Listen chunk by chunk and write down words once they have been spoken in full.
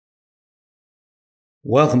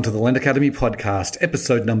Welcome to the Lend Academy podcast,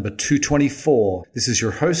 episode number 224. This is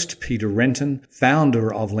your host, Peter Renton,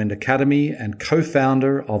 founder of Lend Academy and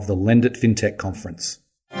co-founder of the Lend It FinTech Conference.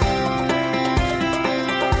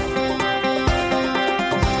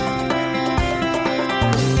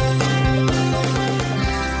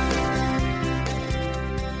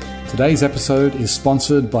 Today's episode is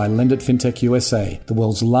sponsored by Lend It FinTech USA, the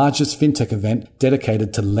world's largest fintech event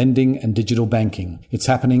dedicated to lending and digital banking. It's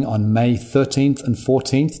happening on May 13th and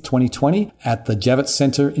 14th, 2020 at the Javits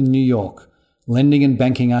Center in New York. Lending and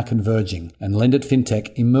banking are converging, and Lend It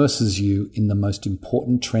FinTech immerses you in the most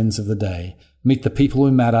important trends of the day. Meet the people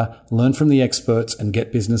who matter, learn from the experts, and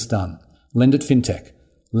get business done. Lend It FinTech.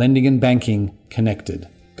 Lending and banking connected.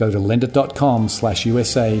 Go to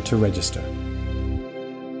lendit.com/USA to register.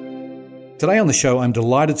 Today on the show, I'm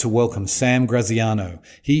delighted to welcome Sam Graziano.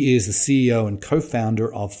 He is the CEO and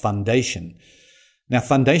co-founder of Fundation. Now,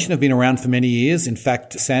 Fundation have been around for many years. In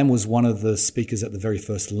fact, Sam was one of the speakers at the very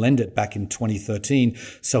first Lend It back in 2013,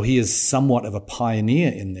 so he is somewhat of a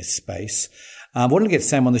pioneer in this space. I wanted to get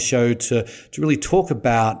Sam on the show to really talk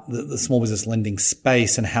about the small business lending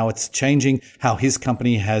space and how it's changing, how his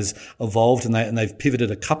company has evolved, and they've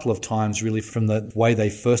pivoted a couple of times really from the way they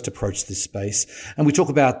first approached this space. And we talk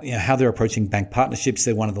about how they're approaching bank partnerships.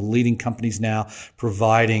 They're one of the leading companies now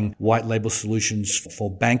providing white label solutions for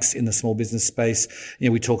banks in the small business space.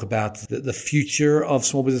 We talk about the future of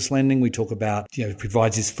small business lending. We talk about, he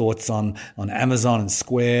provides his thoughts on Amazon and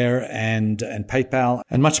Square and PayPal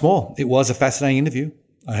and much more. It was a fascinating interview.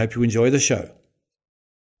 I hope you enjoy the show.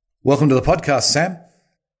 Welcome to the podcast, Sam.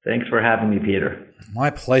 Thanks for having me, Peter.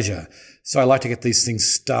 My pleasure. So I like to get these things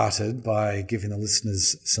started by giving the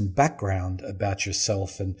listeners some background about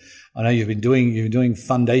yourself. And I know you've been doing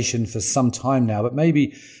Fundation for some time now, but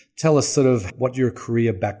maybe tell us sort of what your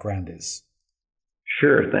career background is.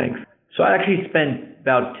 Sure, thanks. So I actually spent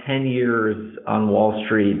about 10 years on Wall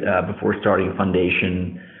Street before starting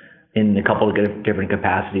Fundation, in a couple of different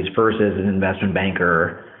capacities. First as an investment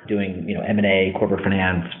banker, doing M&A, corporate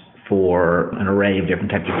finance for an array of different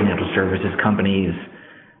types of financial services companies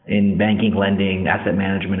in banking, lending, asset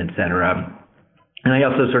management, et cetera. And I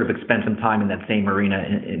also sort of spent some time in that same arena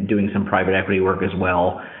in doing some private equity work as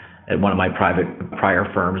well at one of my prior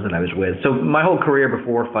firms that I was with. So my whole career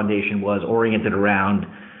before Fundation was oriented around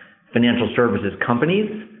financial services companies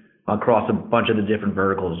across a bunch of the different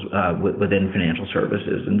verticals within financial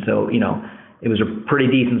services. And so, it was a pretty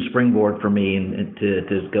decent springboard for me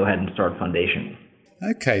to go ahead and start Fundation.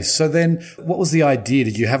 Okay. So then what was the idea?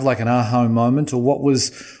 Did you have like an aha moment, or what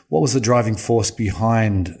was the driving force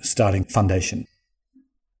behind starting Fundation?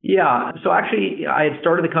 Yeah. So actually I had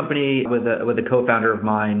started the company with a co-founder of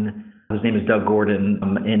mine. His name is Doug Gordon,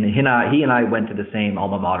 and he and I went to the same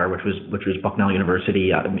alma mater, which was Bucknell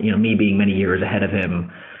University. Me being many years ahead of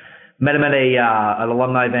him. Met him at an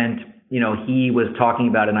alumni event. He was talking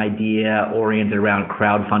about an idea oriented around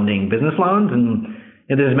crowdfunding business loans. And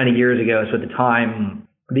this is many years ago. So at the time,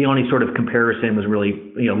 the only sort of comparison was really,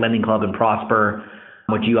 Lending Club and Prosper,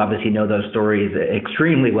 which you obviously know those stories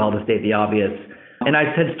extremely well, to state the obvious. And I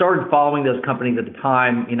had started following those companies at the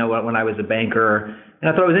time, when I was a banker. And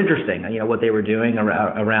I thought it was interesting, what they were doing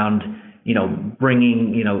around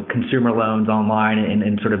bringing, consumer loans online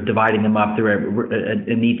and sort of dividing them up through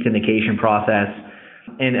a neat syndication process.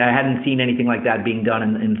 And I hadn't seen anything like that being done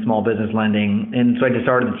in small business lending. And so I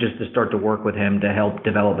decided just to start to work with him to help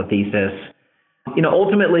develop a thesis.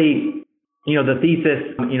 Ultimately, the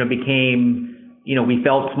thesis, became, we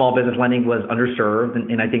felt small business lending was underserved.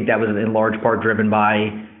 And I think that was in large part driven by,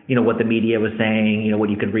 what the media was saying, what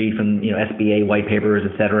you could read from, SBA white papers,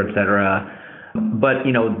 et cetera, et cetera. But,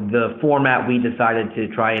 the format we decided to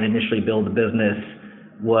try and initially build the business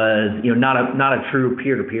was, not a true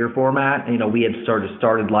peer-to-peer format. We had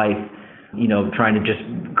started life, trying to just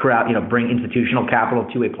bring institutional capital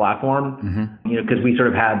to a platform, because we sort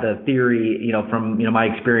of had the theory, from, my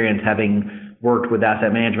experience having worked with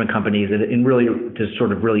asset management companies and really to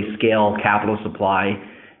sort of really scale capital supply,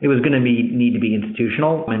 it was going to need to be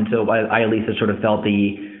institutional. And so I at least sort of felt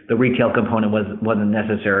the retail component wasn't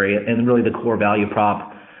necessary, and really the core value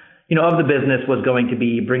prop, of the business was going to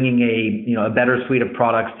be bringing a better suite of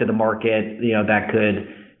products to the market, that could,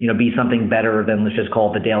 be something better than, let's just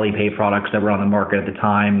call it, the daily pay products that were on the market at the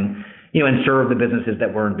time, and serve the businesses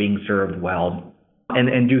that weren't being served well,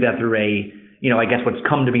 and do that through a I guess what's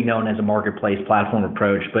come to be known as a marketplace platform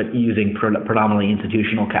approach, but using predominantly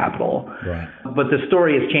institutional capital. Right. But the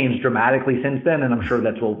story has changed dramatically since then, and I'm sure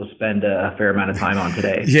that's what we'll spend a fair amount of time on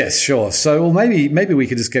today. Yes, sure. So, well, maybe we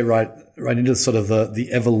could just get right into sort of the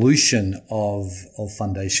evolution of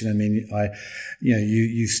Fundation. I mean,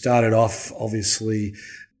 you started off obviously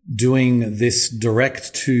doing this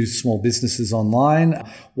direct to small businesses online.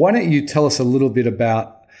 Why don't you tell us a little bit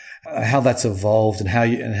about how that's evolved and how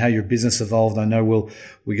your business evolved? I know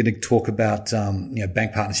we're going to talk about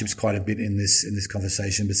bank partnerships quite a bit in this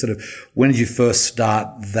conversation, but sort of when did you first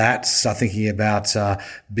start thinking about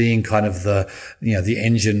being kind of the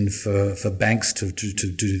engine for banks to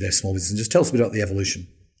do their small business? And just tell us a bit about the evolution.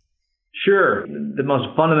 Sure. The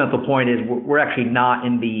most fundamental point is we're actually not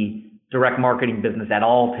in the direct marketing business at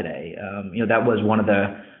all today. That was one of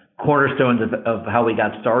the cornerstones of how we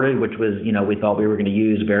got started, which was, we thought we were going to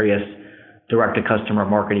use various direct-to-customer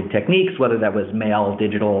marketing techniques, whether that was mail,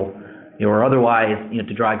 digital, or otherwise,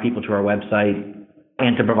 to drive people to our website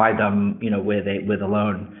and to provide them, with a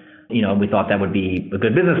loan. We thought that would be a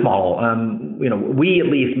good business model. We at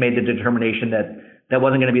least made the determination that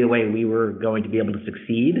wasn't going to be the way we were going to be able to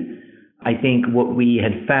succeed. I think what we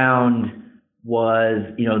had found was,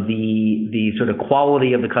 the sort of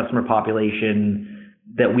quality of the customer population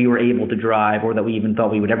that we were able to drive, or that we even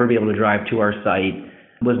thought we would ever be able to drive to our site,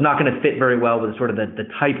 was not going to fit very well with sort of the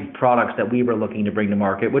type of products that we were looking to bring to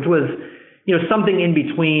market, which was, something in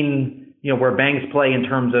between, where banks play in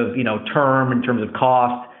terms of, term, in terms of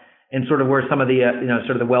cost, and sort of where some of the,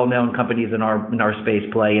 sort of the well-known companies in our space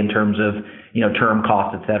play in terms of, term,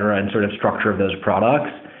 cost, et cetera, and sort of structure of those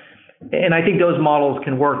products. And I think those models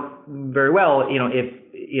can work very well, if,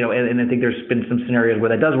 and I think there's been some scenarios where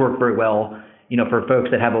that does work very well, for folks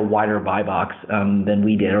that have a wider buy box than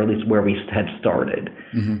we did, or at least where we had started.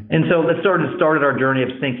 Mm-hmm. And so that started our journey of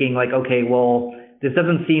thinking like, okay, well, this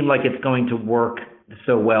doesn't seem like it's going to work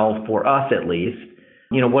so well for us, at least.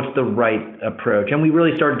 What's the right approach? And we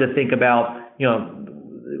really started to think about,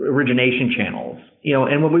 origination channels.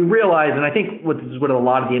 And what we realized, and I think what a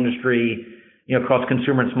lot of the industry, across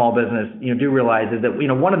consumer and small business, do realize is that,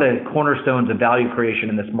 one of the cornerstones of value creation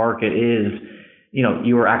in this market is,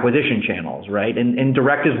 your acquisition channels, right? And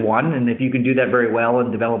direct is one. And if you can do that very well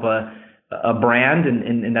and develop a brand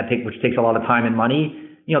and which takes a lot of time and money,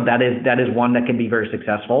 that is one that can be very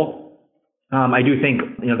successful. I do think,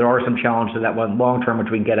 there are some challenges to that one long term,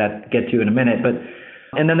 which we can get to in a minute,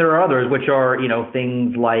 and then there are others, which are,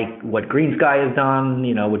 things like what GreenSky has done,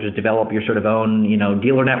 which is develop your sort of own,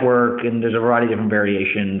 dealer network. And there's a variety of different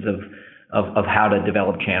variations of how to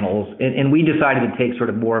develop channels. And we decided to take sort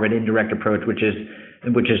of more of an indirect approach, which is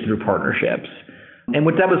through partnerships. And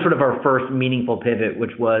that was sort of our first meaningful pivot,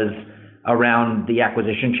 which was around the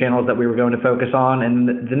acquisition channels that we were going to focus on.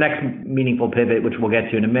 And the next meaningful pivot, which we'll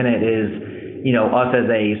get to in a minute, is us as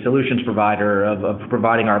a solutions provider of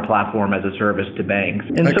providing our platform as a service to banks.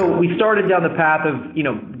 And okay. So we started down the path of,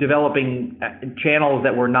 developing channels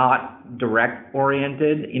that were not direct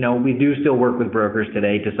oriented. We do still work with brokers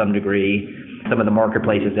today to some degree, some of the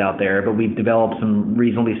marketplaces out there, but we've developed some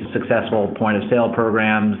reasonably successful point of sale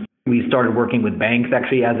programs. We started working with banks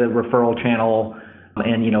actually as a referral channel.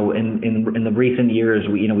 And, in the recent years,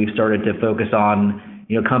 we've started to focus on,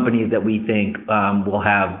 companies that we think will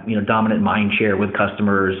have, dominant mind share with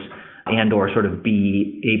customers and or sort of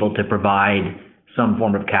be able to provide some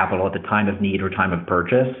form of capital at the time of need or time of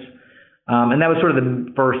purchase. And that was sort of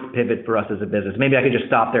the first pivot for us as a business. Maybe I could just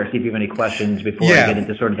stop there, see if you have any questions before I get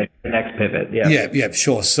into sort of the next pivot. Yeah,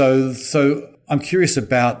 sure. So I'm curious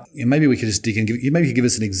about, maybe we could just dig in. Maybe you could give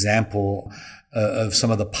us an example of some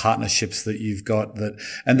of the partnerships that you've got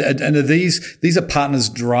and are these are partners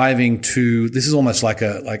driving to, this is almost like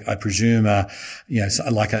I presume,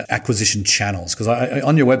 like acquisition channels. Cause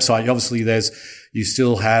on your website, obviously you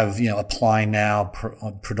still have, apply now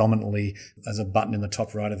predominantly as a button in the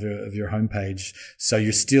top right of your homepage. So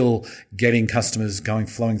you're still getting customers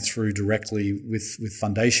flowing through directly with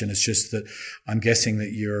Fundation. It's just that I'm guessing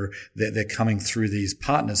that they're coming through these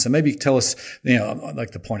partners. So maybe tell us,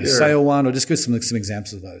 like the point of sale one, or just give some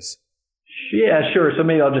examples of those. Yeah, sure. So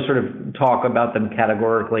maybe I'll just sort of talk about them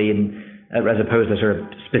categorically and as opposed to sort of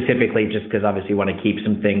specifically, just because obviously you want to keep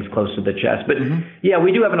some things close to the chest. But yeah,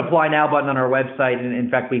 we do have an apply now button on our website. And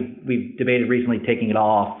in fact, we've debated recently taking it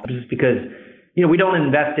off just because, we don't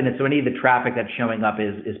invest in it. So any of the traffic that's showing up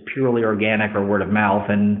is purely organic or word of mouth.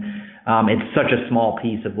 And it's such a small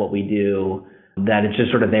piece of what we do that it's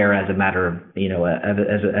just sort of there as a matter of,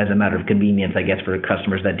 as a matter of convenience, I guess, for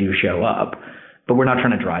customers that do show up. But we're not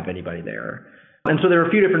trying to drive anybody there. And so there are a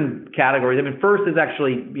few different categories. I mean, first is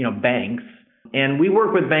actually, banks. And we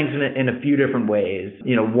work with banks in a few different ways.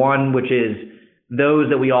 One, which is those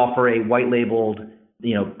that we offer a white labeled,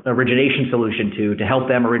 origination solution to help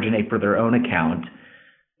them originate for their own account.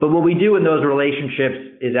 But what we do in those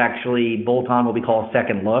relationships is actually bolt on what we call a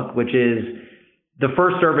second look, which is the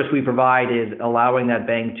first service we provide is allowing that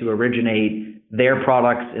bank to originate their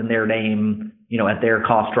products in their name, at their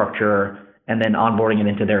cost structure, and then onboarding it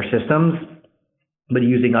into their systems, but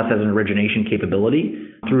using us as an origination capability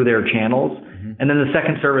through their channels. Mm-hmm. And then the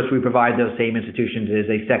second service we provide those same institutions is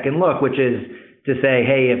a second look, which is to say,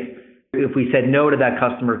 hey, if we said no to that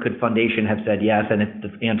customer, could Fundation have said yes? And if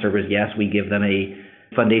the answer was yes, we give them a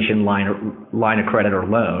Fundation line of credit or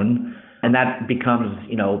loan. And that becomes,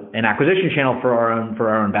 an acquisition channel for our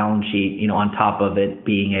own balance sheet, on top of it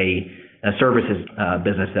being a services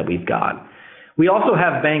business that we've got. We also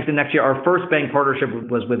have banks, and actually our first bank partnership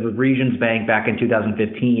was with Regions Bank back in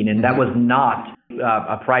 2015, and that was not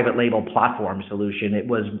a private label platform solution. It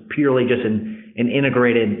was purely just an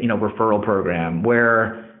integrated, referral program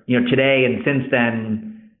where, today and since then,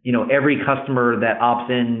 every customer that opts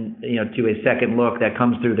in, to a second look that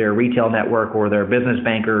comes through their retail network or their business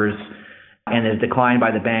bankers and is declined by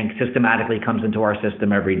the bank systematically comes into our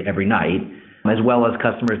system every night, as well as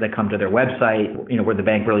customers that come to their website, where the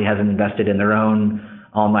bank really hasn't invested in their own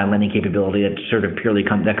online lending capability that sort of purely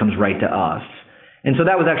comes right to us. And so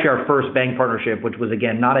that was actually our first bank partnership, which was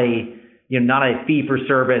again not a fee for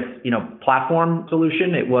service, platform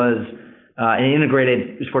solution. It was an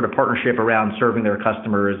integrated sort of partnership around serving their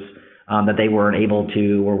customers that they weren't able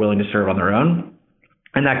to or willing to serve on their own.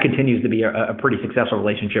 And that continues to be a pretty successful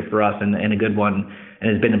relationship for us and a good one,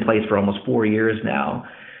 and has been in place for almost 4 years now.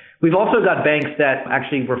 We've also got banks that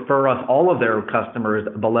actually refer us all of their customers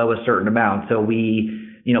below a certain amount. So we,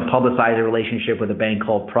 publicize a relationship with a bank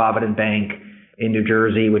called Provident Bank in New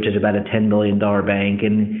Jersey, which is about a $10 billion bank.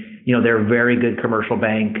 And, they're a very good commercial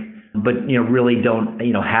bank, but, really don't,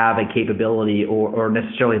 have a capability or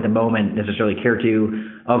necessarily at the moment necessarily care to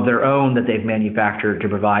of their own that they've manufactured to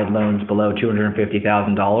provide loans below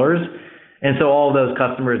 $250,000. And so all those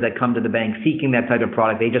customers that come to the bank seeking that type of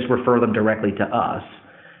product, they just refer them directly to us,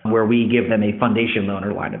 where we give them a Fundation loan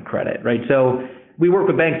or line of credit, right? So we work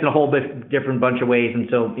with banks in a whole different bunch of ways. And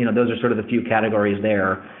so, those are sort of the few categories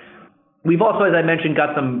there. We've also, as I mentioned,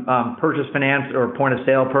 got some purchase finance or point of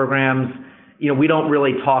sale programs. We don't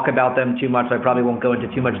really talk about them too much. I probably won't go into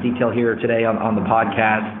too much detail here today on the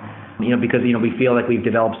podcast, because, we feel like we've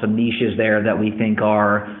developed some niches there that we think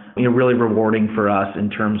are, really rewarding for us in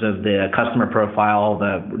terms of the customer profile,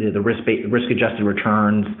 the risk-adjusted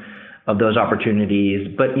returns of those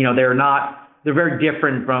opportunities. But, they're very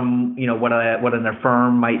different from, what an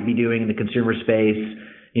Affirm might be doing in the consumer space,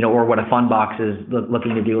 or what a Fundbox is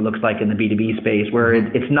looking to do, it looks like in the B2B space, where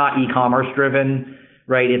it's not e-commerce driven,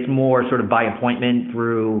 right? It's more sort of by appointment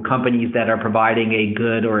through companies that are providing a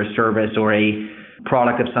good or a service or a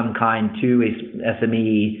product of some kind to a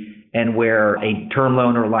SME, and where a term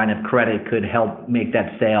loan or line of credit could help make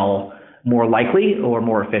that sale more likely or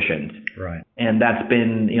more efficient. Right. And that's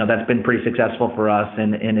been pretty successful for us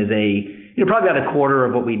and is probably about a quarter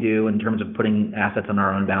of what we do in terms of putting assets on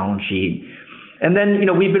our own balance sheet. And then,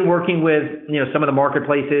 we've been working with, some of the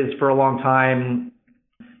marketplaces for a long time,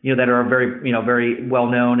 that are very well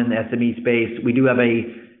known in the SME space. We do have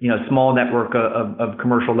a, small network of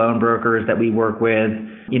commercial loan brokers that we work with,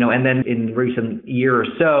 and then in recent year or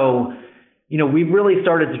so, we've really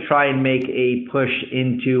started to try and make a push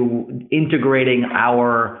into integrating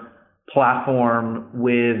our platform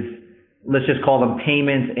with, let's just call them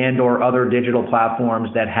payments and or other digital platforms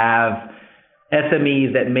that have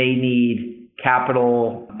SMEs that may need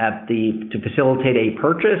capital to facilitate a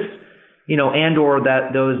purchase, and or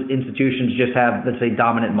that those institutions just have, let's say,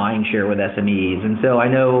 dominant mind share with SMEs. And so I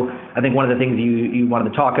think one of the things you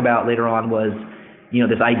wanted to talk about later on was,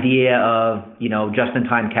 this idea of,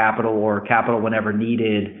 just-in-time capital or capital whenever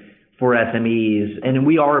needed for SMEs. And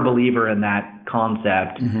we are a believer in that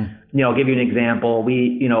concept. Mm-hmm. I'll give you an example.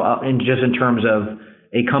 We, just in terms of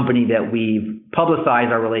a company that we've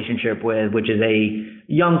publicized our relationship with, which is a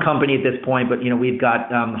young company at this point, but, we've got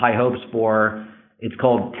high hopes for. It's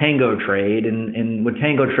called Tango Trade. And what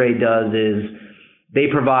Tango Trade does is they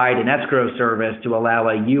provide an escrow service to allow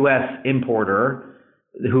a U.S. importer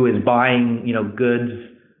who is buying, goods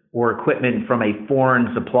or equipment from a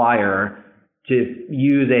foreign supplier to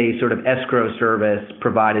use a sort of escrow service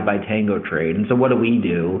provided by Tango Trade. And so what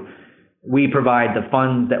do? We provide the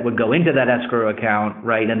funds that would go into that escrow account,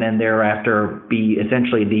 right? And then thereafter be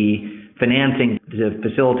essentially the financing to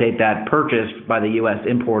facilitate that purchase by the U.S.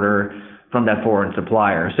 importer from that foreign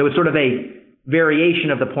supplier. So it's sort of a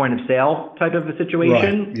variation of the point of sale type of a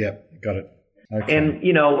situation. Right. Yeah, got it. Okay. And,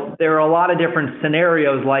 there are a lot of different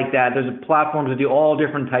scenarios like that. There's platforms that do all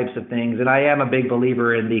different types of things. And I am a big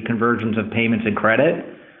believer in the convergence of payments and credit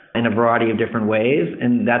in a variety of different ways.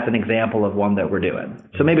 And that's an example of one that we're doing.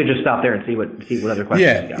 So maybe just stop there and see what other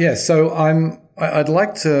questions you got. Yeah. So I'd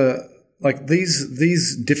like to, like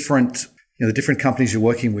these different, the different companies you're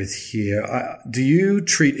working with here, do you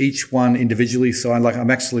treat each one individually? So I'm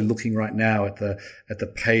actually looking right now at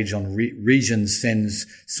the page on Regions sends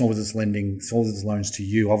small business lending, small business loans to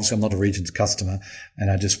you. Obviously, I'm not a Regions customer, and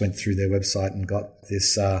I just went through their website and got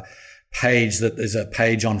this page that is a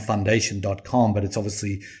page on fundation.com, but it's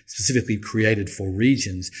obviously specifically created for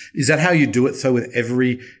Regions. Is that how you do it? So with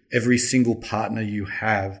every single partner you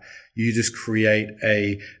have, you just create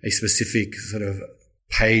a specific sort of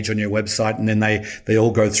page on your website, and then they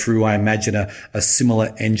all go through, I imagine, a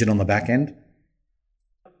similar engine on the back end?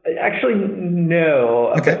 Actually,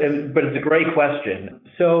 no. Okay. But it's a great question.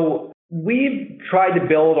 So we've tried to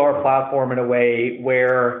build our platform in a way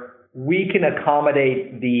where we can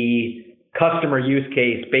accommodate the customer use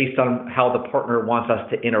case based on how the partner wants us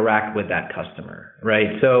to interact with that customer,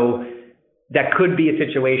 right? So that could be a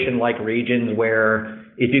situation like Regions, where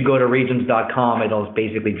if you go to regions.com, it'll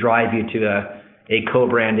basically drive you to a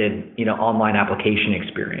co-branded, online application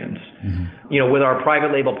experience. Mm-hmm. With our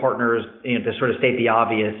private label partners, to sort of state the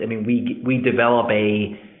obvious, I mean, we develop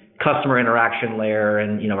a customer interaction layer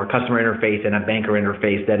and, our customer interface and a banker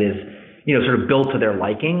interface that is, sort of built to their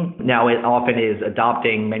liking. Now, it often is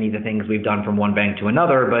adopting many of the things we've done from one bank to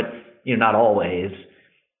another, but, not always.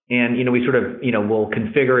 And, we sort of, we'll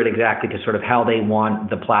configure it exactly to sort of how they want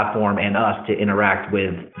the platform and us to interact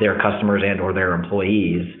with their customers and or their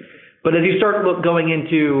employees. But as you start going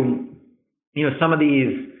into, some of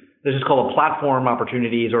these, this is called a platform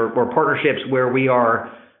opportunities or partnerships where we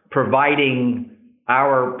are providing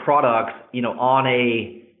our products, on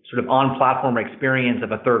a sort of on-platform experience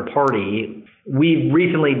of a third party. We've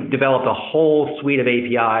recently developed a whole suite of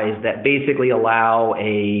APIs that basically allow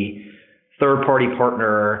a third-party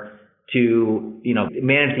partner to,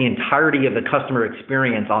 manage the entirety of the customer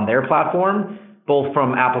experience on their platform, both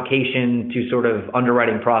from application to sort of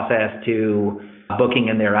underwriting process to booking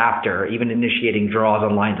and thereafter, even initiating draws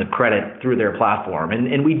on lines of credit through their platform.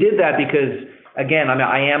 And we did that because, again,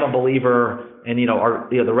 I am a believer, and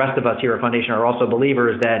the rest of us here at Fundation are also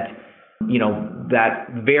believers that that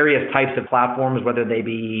various types of platforms, whether they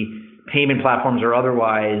be payment platforms or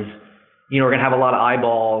otherwise, are going to have a lot of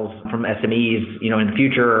eyeballs from SMEs, in the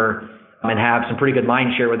future, and have some pretty good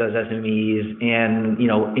mind share with those SMEs. And,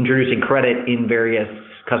 introducing credit in various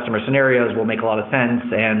customer scenarios will make a lot of sense,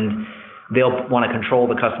 and they'll want to control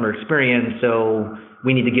the customer experience. So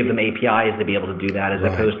we need to give them APIs to be able to do that, as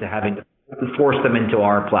opposed to having to force them into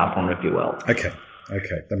our platform, if you will. Okay.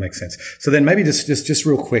 That makes sense. So then maybe just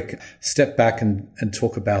real quick, step back and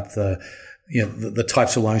talk about the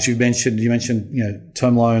types of loans you mentioned,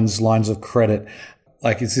 term loans, lines of credit.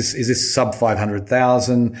 Like, is this sub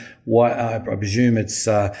 500,000? What, I presume it's,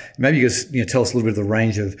 maybe you just, tell us a little bit of the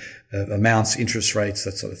range of amounts, interest rates,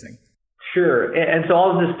 that sort of thing. Sure. And so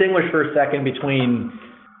I'll distinguish for a second between,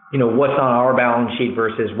 what's on our balance sheet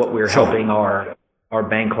versus what we're helping our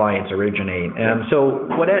bank clients originate. So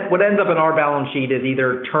what ends up in our balance sheet is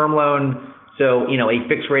either term loan, so, a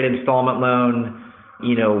fixed rate installment loan,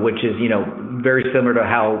 which is, very similar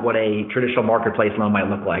to what a traditional marketplace loan might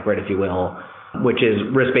look like, right, if you will, which is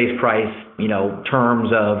risk-based price, terms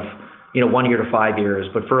of, 1 year to 5 years,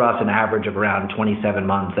 but for us, an average of around 27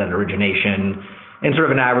 months at origination, and sort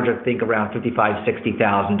of an average of, around $55,000,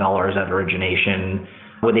 $60,000 at origination,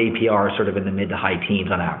 with APR sort of in the mid to high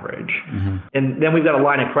teens on average. Mm-hmm. And then we've got a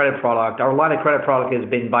line of credit product. Our line of credit product has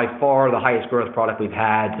been by far the highest growth product we've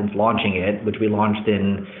had since launching it, which we launched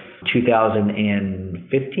in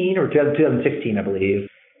 2015 or 2016, I believe.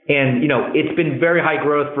 And, it's been very high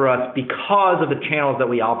growth for us because of the channels that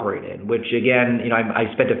we operate in, which again,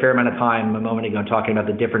 I spent a fair amount of time a moment ago talking about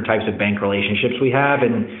the different types of bank relationships we have.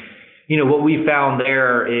 And, what we found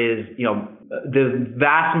there is, the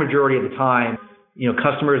vast majority of the time,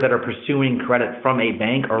 customers that are pursuing credit from a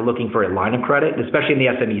bank are looking for a line of credit, especially in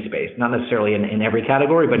the SME space, not necessarily in every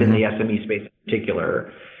category, but in the SME space in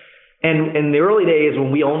particular. And in the early days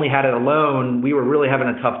when we only had it alone, we were really having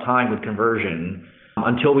a tough time with conversion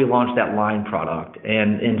until we launched that line product.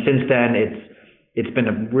 And since then, it's been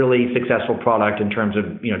a really successful product in terms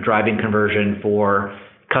of, driving conversion for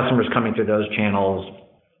customers coming through those channels.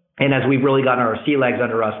 And as we've really gotten our sea legs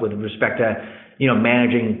under us with respect to,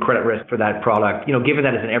 managing credit risk for that product, given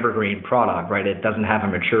that it's an evergreen product, right, it doesn't have a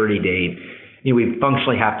maturity date, we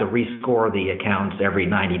functionally have to rescore the accounts every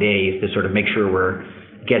 90 days to sort of make sure we're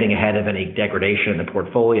getting ahead of any degradation in the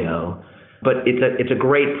portfolio. but it's a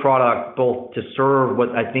great product both to serve what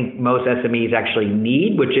I think most SMEs actually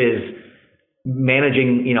need, which is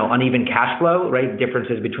managing, uneven cash flow, right?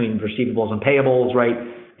 Differences between receivables and payables, right?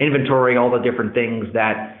 Inventory, all the different things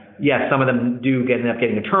that, yes, some of them do end up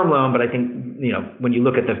getting a term loan, but I think, when you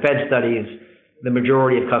look at the Fed studies, the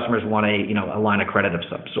majority of customers want a line of credit of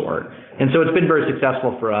some sort. And so it's been very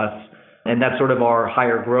successful for us. And that's sort of our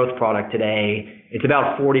higher growth product today. It's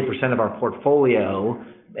about 40% of our portfolio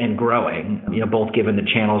and growing, both given the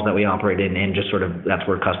channels that we operate in and just sort of that's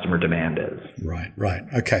where customer demand is. Right.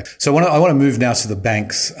 Okay. So I want to move now to the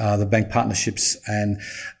banks, the bank partnerships. And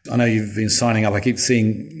I know you've been signing up. I keep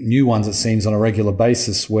seeing new ones, it seems, on a regular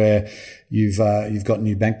basis where you've got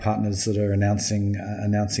new bank partners that are announcing.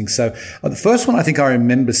 So the first one I think I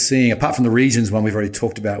remember seeing, apart from the regions one we've already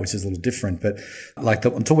talked about, which is a little different, but I'm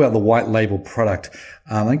talking about the white label product.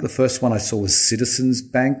 I think the first one I saw was Citizens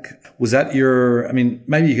Bank. Was that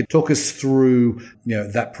maybe you could talk us through,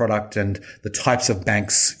 that product and the types of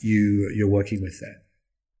banks you're working with there.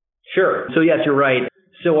 Sure. So yes, you're right.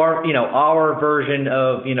 So our version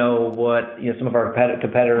of, what, some of our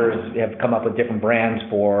competitors have come up with different brands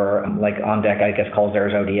for, like OnDeck, I guess, calls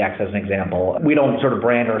theirs ODX as an example. We don't sort of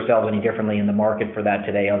brand ourselves any differently in the market for that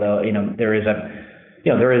today, although, there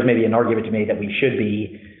is maybe an argument to be made that we should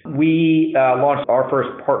be. We launched our first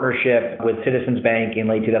partnership with Citizens Bank in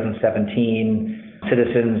late 2017.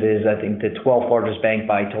 Citizens is, I think, the 12th largest bank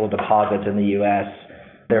by total deposits in the U.S.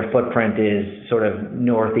 Their footprint is sort of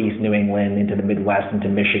northeast New England into the Midwest, into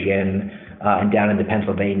Michigan, and down into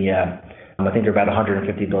Pennsylvania. I think they're about a $150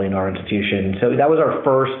 billion institution. So that was our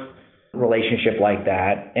first relationship like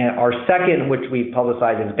that. And our second, which we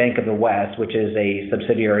publicized, is Bank of the West, which is a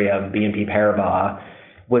subsidiary of BNP Paribas,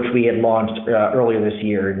 which we had launched earlier this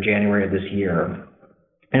year, in January of this year.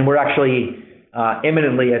 And we're actually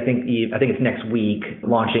imminently, I think it's next week,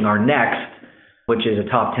 launching our next, which is a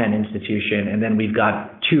top 10 institution. And then we've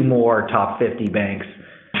got two more top 50 banks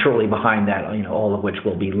shortly behind that, all of which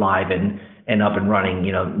will be live and up and running,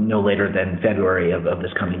 no later than February of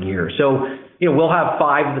this coming year. So, we'll have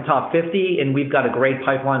 5 of the top 50, and we've got a great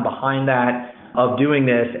pipeline behind that of doing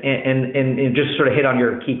this. And just sort of hit on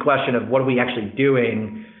your key question of what are we actually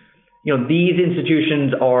doing. These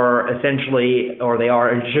institutions are essentially,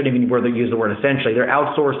 and shouldn't even use the word essentially, they're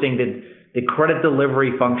outsourcing the credit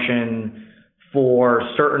delivery function for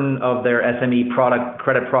certain of their SME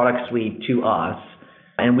credit product suite to us.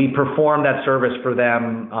 And we perform that service for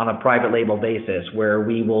them on a private label basis, where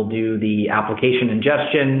we will do the application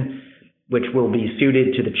ingestion, which will be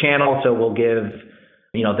suited to the channel. So we'll give,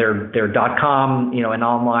 their .com, an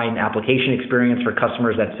online application experience for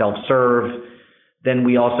customers that self-serve. Then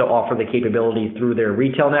we also offer the capability through their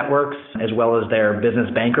retail networks as well as their business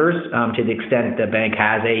bankers, to the extent the bank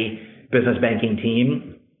has a business banking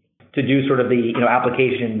team, to do sort of the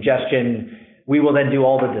application ingestion. We will then do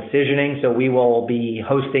all the decisioning. So we will be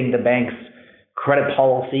hosting the bank's credit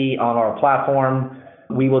policy on our platform.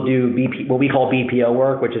 We will do what we call BPO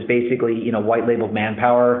work, which is basically white labeled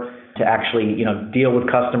manpower to actually deal with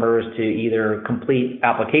customers, to either complete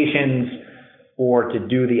applications or to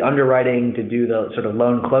do the underwriting, to do the sort of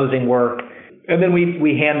loan closing work. And then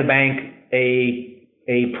we hand the bank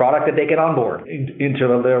a product that they can onboard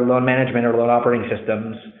into their loan management or loan operating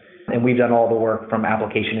systems. And we've done all the work from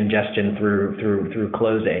application ingestion through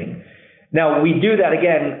closing. Now, we do that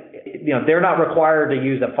again, they're not required to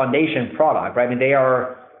use a Fundation product, right? I mean, they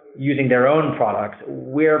are using their own products.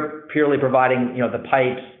 We're purely providing, the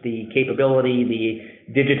pipes, the capability,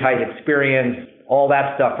 the digitized experience, all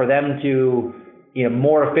that stuff for them to,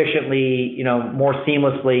 more efficiently, more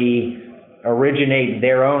seamlessly originate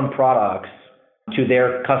their own products to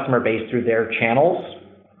their customer base through their channels.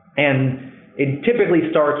 And it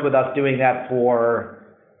typically starts with us doing that for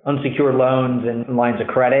unsecured loans and lines of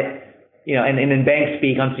credit. And in bank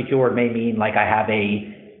speak, unsecured may mean like I have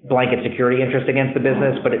a blanket security interest against the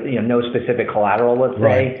business, but no specific collateral, let's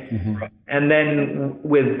say. Mm-hmm. And then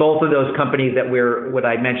with both of those companies that what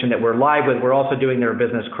I mentioned that we're live with, we're also doing their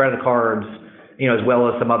business credit cards, as well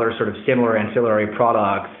as some other sort of similar ancillary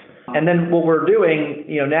products. And then what we're doing,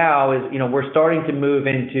 now is, we're starting to move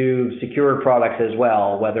into secured products as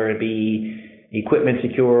well, whether it be equipment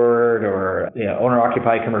secured or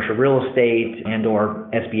owner-occupied commercial real estate and or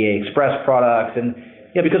SBA Express products. And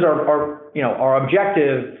because our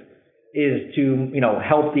objective is to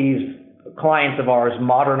help these clients of ours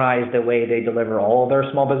modernize the way they deliver all of their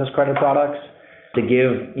small business credit products, to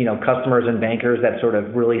give customers and bankers that sort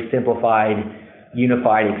of really simplified,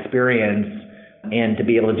 unified experience, and to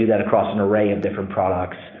be able to do that across an array of different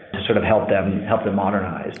products to sort of help them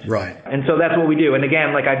modernize. Right. And so that's what we do. And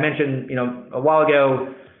again, like I mentioned, a while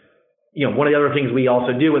ago, one of the other things we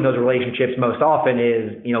also do in those relationships most often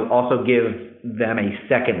is, also give them a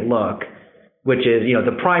second look, which is,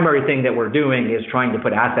 the primary thing that we're doing is trying to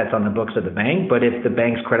put assets on the books of the bank. But if the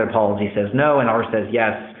bank's credit policy says no and ours says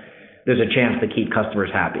yes, there's a chance to keep customers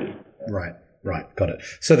happy. Right. Got it.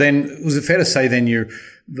 So then, was it fair to say then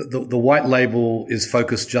the white label is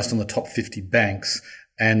focused just on the top 50 banks,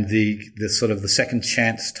 and the sort of the second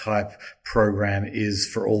chance type program is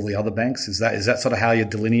for all the other banks? Is that sort of how you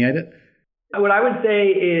delineate it? What I would say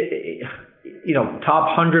is,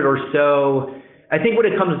 top 100 or so, I think what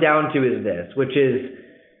it comes down to is this, which is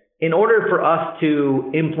in order for us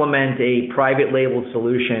to implement a private label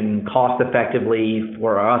solution cost effectively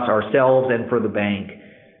for us, ourselves, and for the bank,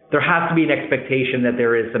 there has to be an expectation that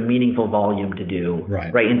there is some meaningful volume to do,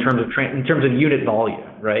 right? In terms of unit volume,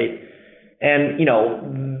 right? And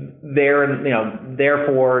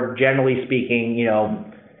therefore, generally speaking,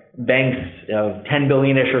 banks of 10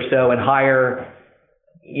 billion-ish or so and higher,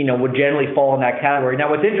 would generally fall in that category. Now,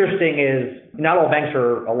 what's interesting is not all banks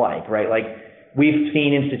are alike, right? Like we've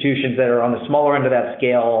seen institutions that are on the smaller end of that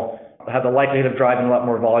scale have the likelihood of driving a lot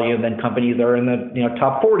more volume than companies that are in the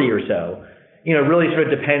top 40 or so. It really sort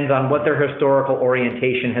of depends on what their historical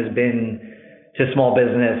orientation has been to small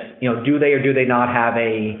business. Do they or do they not have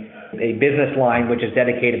a business line which is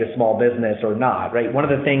dedicated to small business or not, right? One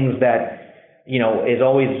of the things that, is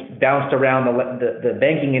always bounced around the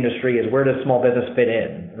banking industry is where does small business fit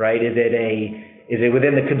in, right? Is it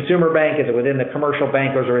within the consumer bank? Is it within the commercial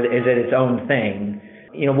bank, or is it its own thing?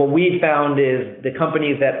 What we found is the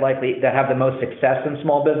companies that have the most success in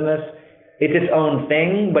small business, it's its own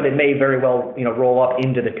thing, but it may very well, roll up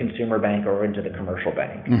into the consumer bank or into the commercial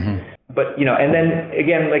bank. Mm-hmm. But, and then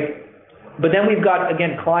again, but then we've got,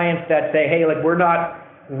 clients that say, hey, we're not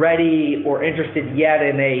ready or interested yet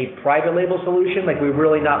in a private label solution. We're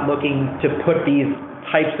really not looking to put these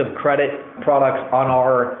types of credit products on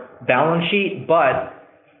our balance sheet, but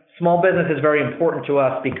small business is very important to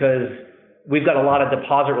us because we've got a lot of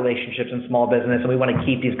deposit relationships in small business and we want to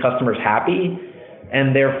keep these customers happy.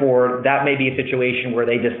 And therefore, that may be a situation where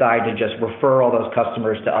they decide to just refer all those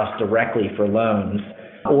customers to us directly for loans,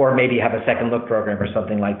 or maybe have a second look program or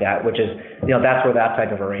something like that, which is, that's where that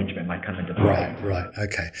type of arrangement might come into play. Right.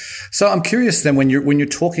 Okay. So I'm curious then, when you're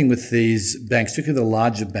talking with these banks, particularly the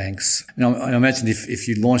larger banks, I imagine if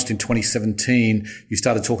you launched in 2017, you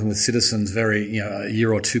started talking with Citizens a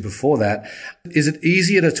year or two before that. Is it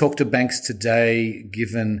easier to talk to banks today,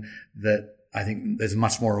 given that I think there's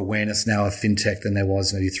much more awareness now of fintech than there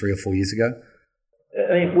was maybe 3 or 4 years ago?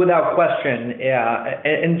 I mean, without question, yeah.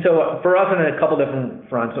 And so for us on a couple different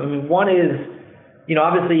fronts, one is,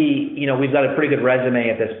 obviously, we've got a pretty good resume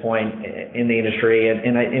at this point in the industry,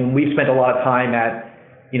 and we've spent a lot of time at,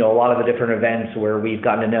 a lot of the different events where we've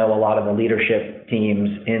gotten to know a lot of the leadership teams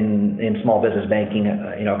in small business banking,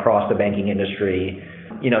 across the banking industry.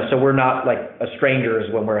 So we're not strangers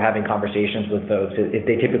when we're having conversations with folks.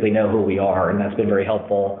 They typically know who we are, and that's been very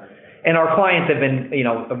helpful. And our clients have been,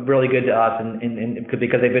 really good to us, and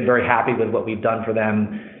because they've been very happy with what we've done for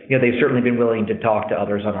them. They've certainly been willing to talk to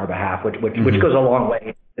others on our behalf, which goes a long way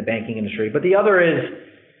in the banking industry. But the other is,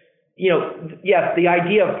 yes, the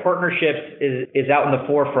idea of partnerships is out in the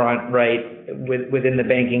forefront, right, within the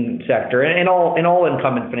banking sector and all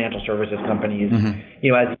incumbent financial services companies, as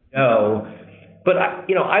you know. But,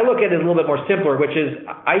 I look at it a little bit more simpler, which is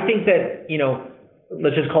I think that,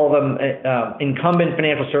 let's just call them incumbent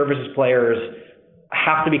financial services players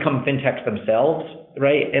have to become fintechs themselves,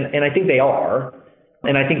 right? And I think they are.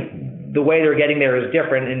 And I think the way they're getting there is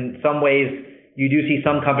different. In some ways, you do see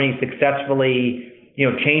some companies successfully,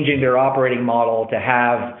 changing their operating model to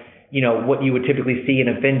have, what you would typically see in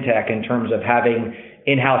a fintech in terms of having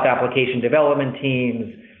in-house application development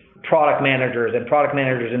teams, product managers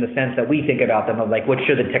in the sense that we think about them of what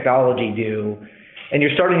should the technology do. And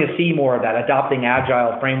you're starting to see more of that, adopting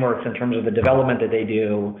agile frameworks in terms of the development that they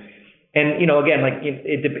do. And, again,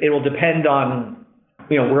 it will depend on,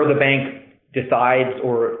 where the bank decides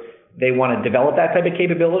or they want to develop that type of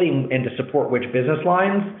capability and to support which business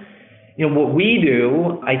lines. What we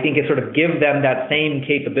do, I think, is sort of give them that same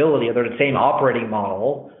capability or the same operating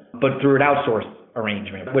model, but through an outsourced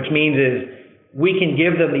arrangement, which means is we can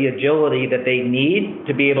give them the agility that they need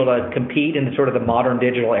to be able to compete in sort of the modern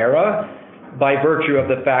digital era by virtue of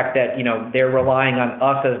the fact that, they're relying on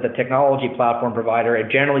us as the technology platform provider.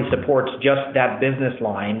 It generally supports just that business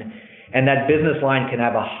line, and that business line can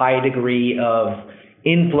have a high degree of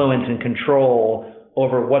influence and control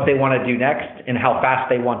over what they want to do next and how fast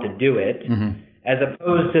they want to do it, as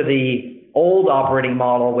opposed to the old operating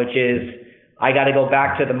model, which is I got to go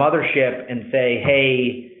back to the mothership and say,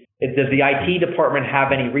 hey, does the IT department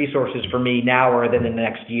have any resources for me now or then the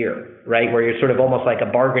next year, right? Where you're sort of almost like a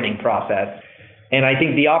bargaining process. And I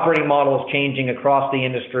think the operating model is changing across the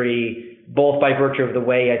industry, both by virtue of the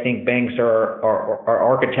way I think banks are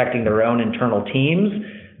architecting their own internal teams,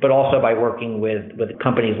 but also by working with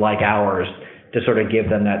companies like ours to sort of give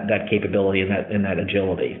them that capability and that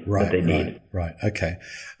agility that they need. Right. Okay.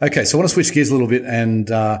 So I want to switch gears a little bit and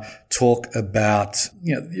talk about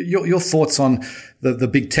your thoughts on the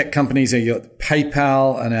big tech companies. You got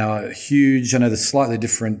PayPal and our huge, I know the slightly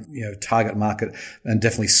different target market, and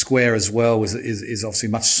definitely Square as well is obviously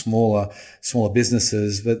much smaller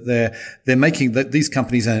businesses, but they're making that these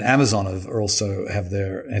companies, and Amazon are also have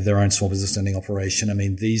their own small business lending operation. I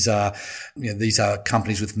mean, these are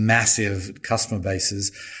companies with massive customer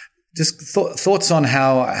bases. Just thoughts on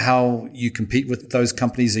how you compete with those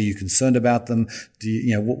companies. Are you concerned about them?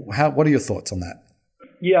 What are your thoughts on that?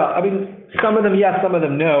 Yeah, I mean, some of them yes, some of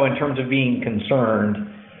them no. In terms of being concerned,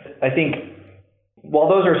 I think while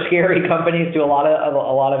those are scary companies to a lot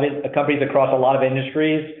of companies across a lot of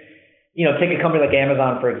industries, take a company like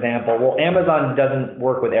Amazon, for example. Well, Amazon doesn't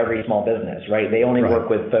work with every small business, right? They only work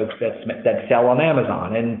with folks that sell on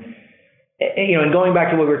Amazon. And going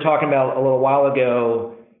back to what we were talking about a little while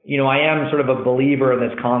ago, I am sort of a believer in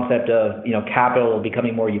this concept of, capital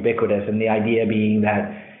becoming more ubiquitous, and the idea being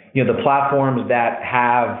that, the platforms that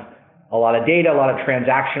have a lot of data, a lot of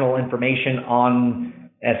transactional information on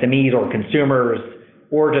SMEs or consumers,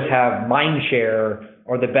 or just have mind share,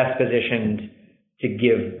 are the best positioned to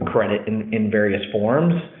give credit in various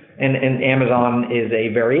forms. And Amazon is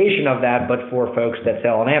a variation of that, but for folks that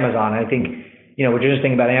sell on Amazon. I think, what's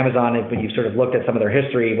interesting about Amazon is when you've sort of looked at some of their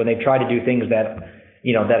history, when they've tried to do things that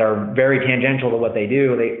are very tangential to what they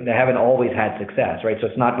do, they haven't always had success, right? So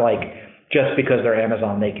it's not like just because they're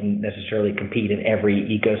Amazon, they can necessarily compete in every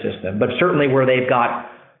ecosystem. But certainly where they've got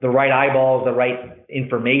the right eyeballs, the right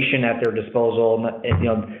information at their disposal,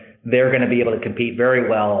 they're going to be able to compete very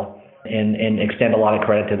well and extend a lot of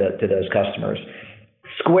credit to those customers.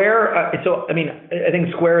 Square, I think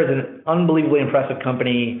Square is an unbelievably impressive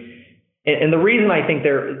company. And the reason I think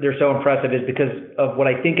they're so impressive is because of what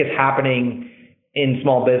I think is happening in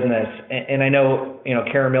small business. And I know,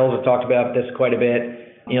 Karen Mills has talked about this quite a bit,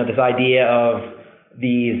 this idea of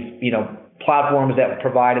these, platforms that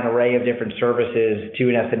provide an array of different services to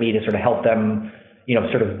an SME to sort of help them,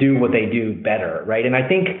 sort of do what they do better, right? And I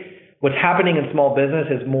think what's happening in small business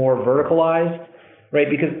is more verticalized, right?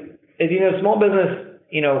 Because as you know, small business,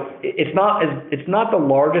 it's not the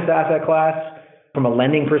largest asset class from a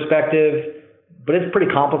lending perspective, but it's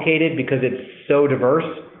pretty complicated because it's so diverse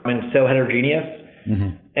and so heterogeneous. Mm-hmm.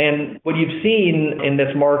 And what you've seen in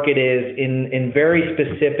this market is in very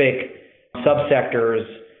specific subsectors,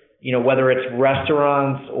 whether it's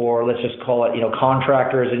restaurants or let's just call it,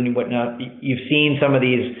 contractors and whatnot, you've seen some of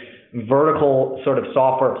these vertical sort of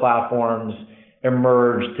software platforms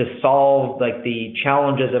emerge to solve like the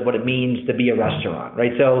challenges of what it means to be a restaurant,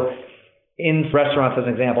 right? So in restaurants, as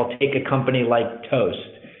an example, take a company like Toast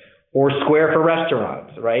or Square for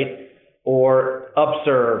Restaurants, right? Or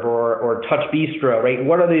Upserve or Touch Bistro, right?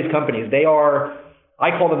 What are these companies? They are,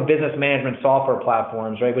 I call them business management software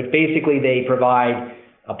platforms, right? Which basically they provide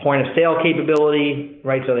a point of sale capability,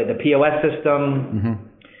 right? So they the POS system. Mm-hmm.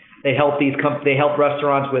 They help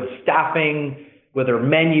restaurants with staffing, with their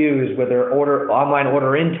menus, with their online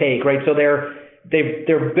order intake, right? So they're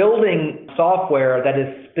building software that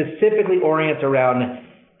is specifically oriented around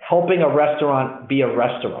helping a restaurant be a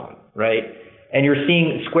restaurant, right? And you're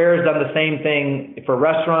seeing Square's done the same thing for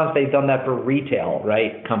restaurants. They've done that for retail,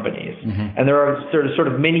 right? Companies. Mm-hmm. And there are sort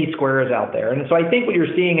of mini Squares out there. And so I think what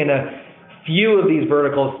you're seeing in a few of these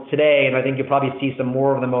verticals today, and I think you'll probably see some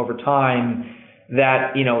more of them over time,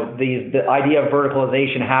 that, the idea of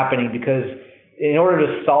verticalization happening, because in order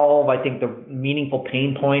to solve, I think, the meaningful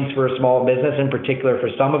pain points for a small business, in particular for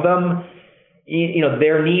some of them,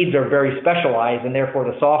 their needs are very specialized, and therefore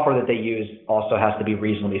the software that they use also has to be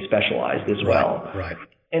reasonably specialized as well. Right.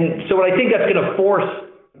 And so what I think that's going to force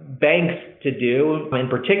banks to do, in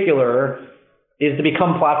particular, is to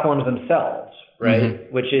become platforms themselves, right?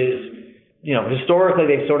 Mm-hmm. Which is, historically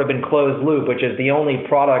they've sort of been closed loop, which is the only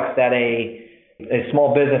products that a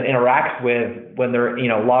small business interacts with when they're,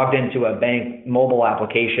 logged into a bank mobile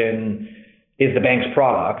application is the bank's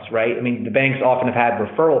products, right? I mean, the banks often have had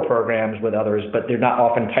referral programs with others, but they're not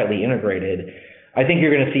often tightly integrated. I think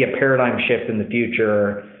you're going to see a paradigm shift in the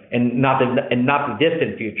future, and not the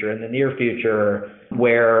distant future, in the near future,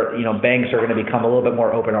 where banks are going to become a little bit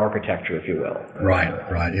more open architecture, if you will. Right.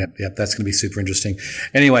 Yep. That's going to be super interesting.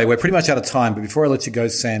 Anyway, we're pretty much out of time, but before I let you go,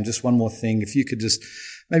 Sam, just one more thing. If you could just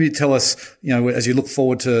Maybe tell us, as you look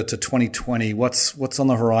forward to 2020, what's on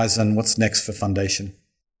the horizon? What's next for Fundation?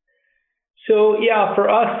 So yeah, for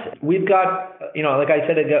us, we've got, like I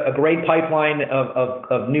said, a great pipeline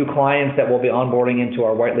of new clients that we'll be onboarding into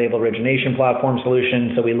our white label origination platform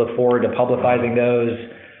solution. So we look forward to publicizing those.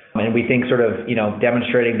 And we think sort of,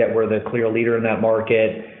 demonstrating that we're the clear leader in that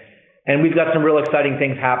market. And we've got some real exciting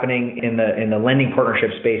things happening in the lending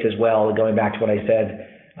partnership space as well, going back to what I said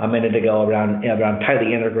a minute ago around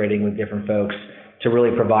tightly integrating with different folks to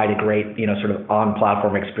really provide a great, sort of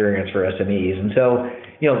on-platform experience for SMEs. And so,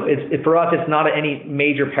 for us, it's not any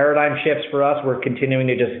major paradigm shifts for us. We're continuing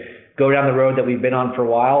to just go down the road that we've been on for a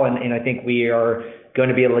while. And I think we are going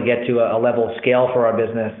to be able to get to a level of scale for our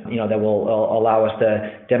business, that will allow us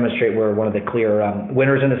to demonstrate we're one of the clear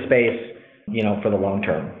winners in the space, for the long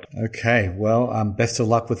term. Okay. Well, best of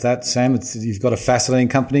luck with that, Sam. You've got a fascinating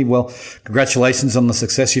company. Well, congratulations on the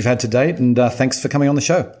success you've had to date. And thanks for coming on the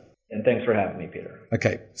show. And thanks for having me, Peter.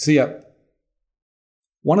 Okay. See ya.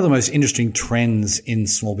 One of the most interesting trends in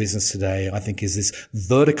small business today, I think, is this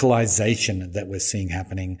verticalization that we're seeing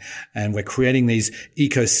happening. And we're creating these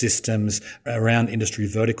ecosystems around industry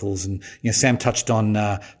verticals. And, Sam touched on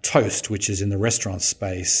Toast, which is in the restaurant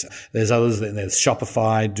space. There's others, there's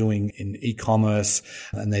Shopify doing in e-commerce,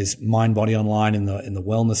 and there's MindBody Online in the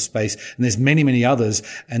wellness space. And there's many, many others.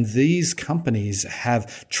 And these companies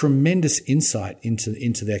have tremendous insight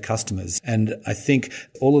into their customers. And I think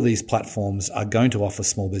all of these platforms are going to offer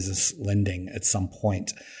small business lending at some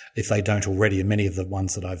point, if they don't already, and many of the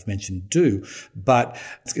ones that I've mentioned do. But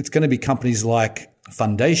it's going to be companies like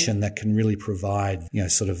Fundation that can really provide,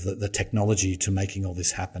 sort of the technology to making all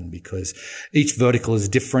this happen, because each vertical is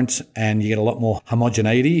different and you get a lot more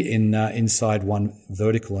homogeneity inside one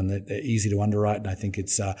vertical, and they're easy to underwrite. And I think it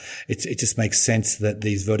just makes sense that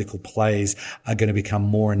these vertical plays are going to become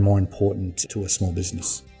more and more important to a small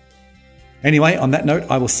business. Anyway, on that note,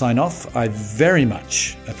 I will sign off. I very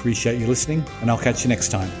much appreciate you listening, and I'll catch you next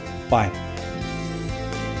time. Bye.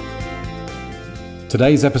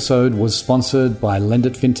 Today's episode was sponsored by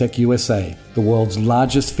Lendit Fintech USA, the world's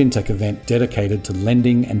largest fintech event dedicated to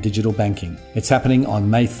lending and digital banking. It's happening on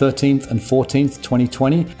May 13th and 14th,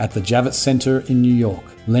 2020 at the Javits Center in New York.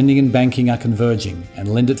 Lending and banking are converging, and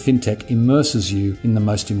Lendit Fintech immerses you in the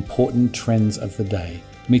most important trends of the day.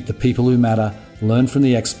 Meet the people who matter, learn from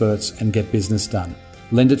the experts, and get business done.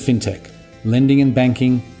 Lendit Fintech, lending and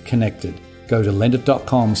banking connected. Go to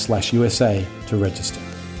lendit.com/USA to register.